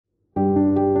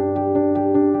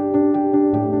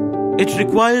It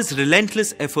requires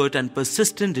relentless effort and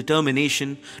persistent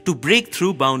determination to break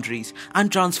through boundaries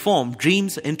and transform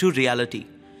dreams into reality.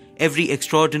 Every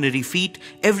extraordinary feat,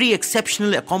 every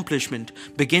exceptional accomplishment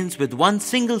begins with one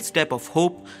single step of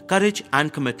hope, courage,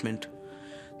 and commitment.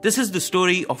 This is the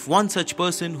story of one such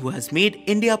person who has made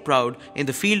India proud in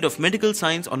the field of medical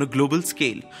science on a global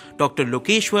scale, Dr.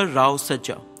 Lokeswara Rao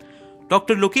Sajja.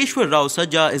 Dr. Lokeswara Rao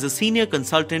Sajja is a senior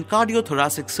consultant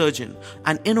cardiothoracic surgeon,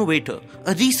 an innovator,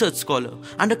 a research scholar,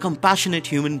 and a compassionate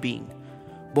human being.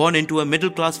 Born into a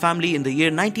middle-class family in the year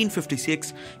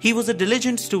 1956, he was a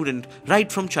diligent student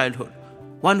right from childhood,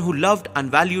 one who loved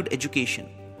and valued education.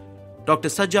 Dr.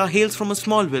 Sajja hails from a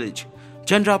small village,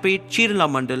 Jandrapet, Chirala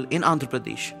Mandal in Andhra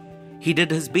Pradesh. He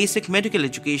did his basic medical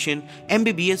education,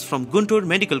 MBBS from Guntur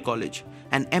Medical College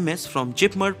and MS from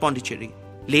Jipmer, Pondicherry.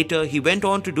 Later, he went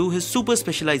on to do his super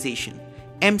specialization,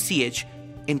 MCH,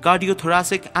 in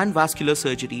cardiothoracic and vascular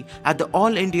surgery at the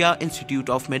All India Institute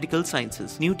of Medical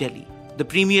Sciences, New Delhi, the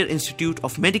premier institute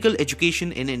of medical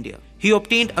education in India. He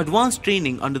obtained advanced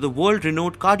training under the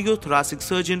world-renowned cardiothoracic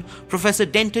surgeon Professor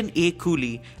Denton A.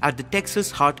 Cooley at the Texas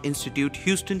Heart Institute,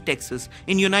 Houston, Texas,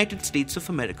 in United States of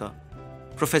America.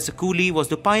 Professor Cooley was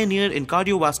the pioneer in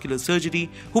cardiovascular surgery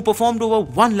who performed over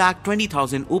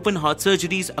 120,000 open heart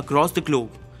surgeries across the globe.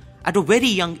 At a very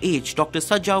young age, Dr.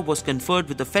 Sajja was conferred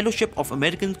with the Fellowship of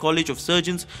American College of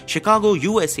Surgeons, Chicago,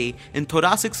 USA, in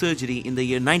thoracic surgery in the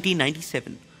year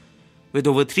 1997. With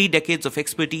over 3 decades of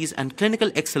expertise and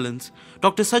clinical excellence,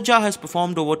 Dr. Sajja has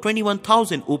performed over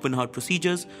 21,000 open heart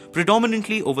procedures,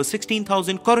 predominantly over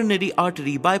 16,000 coronary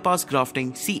artery bypass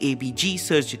grafting (CABG)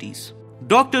 surgeries.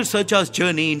 Dr. Sajja's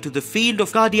journey into the field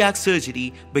of cardiac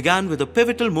surgery began with a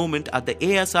pivotal moment at the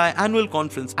ASI annual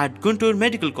conference at Guntur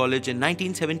Medical College in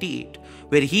 1978,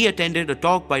 where he attended a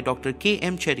talk by Dr. K.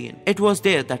 M. Cherian. It was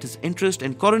there that his interest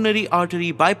in coronary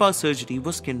artery bypass surgery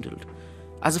was kindled.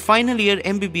 As a final year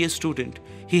MBBS student,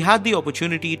 he had the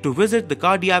opportunity to visit the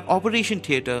cardiac operation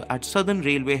theatre at Southern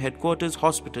Railway Headquarters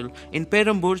Hospital in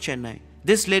Perambur, Chennai.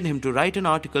 This led him to write an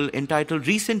article entitled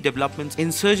Recent Developments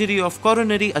in Surgery of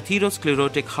Coronary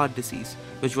Atherosclerotic Heart Disease,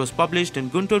 which was published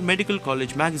in Guntur Medical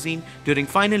College magazine during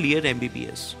final year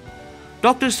MBBS.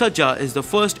 Dr. Sajja is the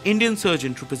first Indian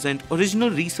surgeon to present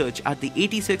original research at the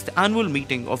 86th annual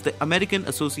meeting of the American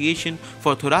Association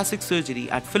for Thoracic Surgery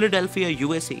at Philadelphia,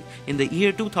 USA in the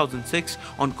year 2006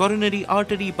 on coronary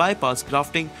artery bypass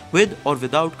grafting with or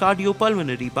without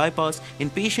cardiopulmonary bypass in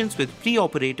patients with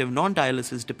preoperative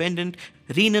non-dialysis dependent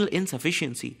renal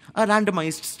insufficiency, a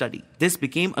randomized study. This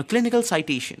became a clinical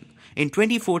citation. In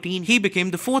 2014, he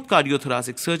became the 4th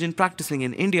cardiothoracic surgeon practicing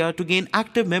in India to gain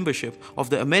active membership of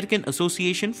the American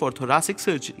Association for Thoracic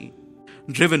Surgery.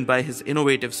 Driven by his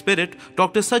innovative spirit,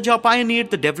 Dr. Sajja pioneered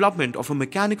the development of a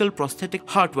mechanical prosthetic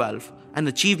heart valve, an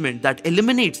achievement that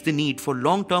eliminates the need for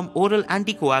long-term oral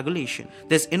anticoagulation.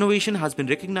 This innovation has been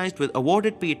recognized with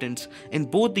awarded patents in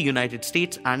both the United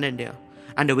States and India,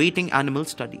 and awaiting animal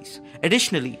studies.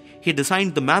 Additionally, he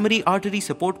designed the mammary artery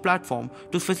support platform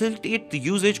to facilitate the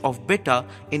usage of beta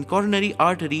in coronary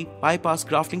artery bypass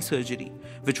grafting surgery,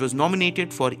 which was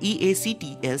nominated for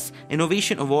EACTS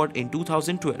Innovation Award in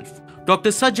 2012. Dr.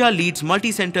 Sajja leads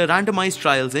multi-center randomized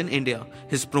trials in India.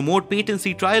 His Promote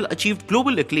Patency Trial achieved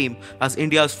global acclaim as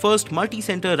India's first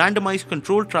multi-center randomized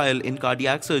controlled trial in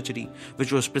cardiac surgery,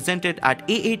 which was presented at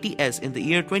AATS in the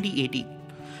year 2018.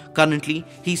 Currently,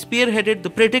 he spearheaded the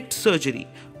PREDICT surgery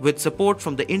with support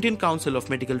from the Indian Council of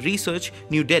Medical Research,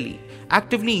 New Delhi,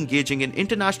 actively engaging in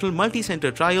international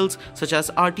multi-center trials such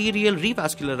as Arterial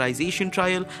Revascularization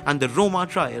Trial and the ROMA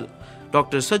trial.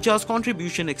 Dr. Sajja's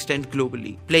contribution extends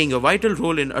globally, playing a vital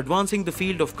role in advancing the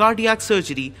field of cardiac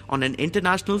surgery on an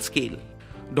international scale.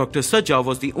 Dr. Sajja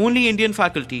was the only Indian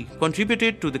faculty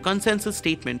contributed to the consensus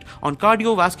statement on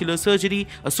cardiovascular surgery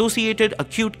associated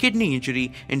acute kidney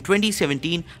injury in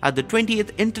 2017 at the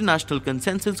 20th International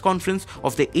Consensus Conference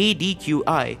of the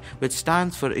ADQI, which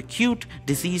stands for Acute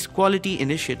Disease Quality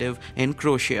Initiative in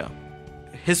Croatia.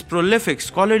 His prolific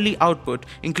scholarly output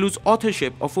includes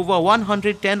authorship of over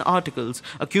 110 articles,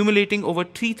 accumulating over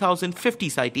 3,050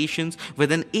 citations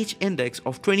with an H index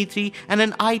of 23 and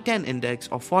an I-10 index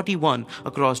of 41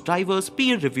 across diverse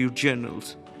peer-reviewed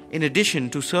journals. In addition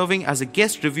to serving as a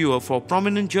guest reviewer for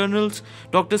prominent journals,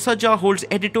 Dr. Sajja holds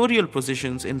editorial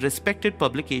positions in respected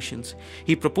publications.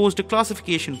 He proposed a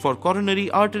classification for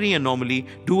coronary artery anomaly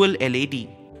dual LAD.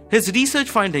 His research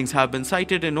findings have been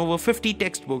cited in over 50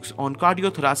 textbooks on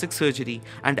cardiothoracic surgery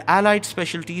and allied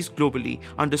specialties globally,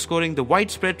 underscoring the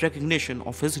widespread recognition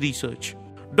of his research.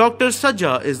 Dr.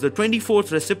 Sajja is the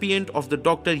 24th recipient of the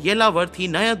Dr. Yelavarthi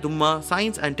Nayadumma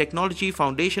Science and Technology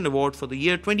Foundation Award for the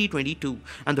year 2022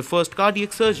 and the first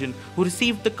cardiac surgeon who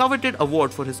received the coveted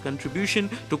award for his contribution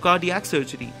to cardiac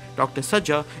surgery. Dr.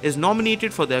 Sajja is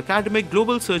nominated for the Academic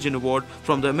Global Surgeon Award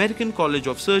from the American College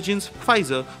of Surgeons,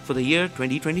 Pfizer, for the year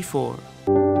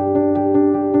 2024.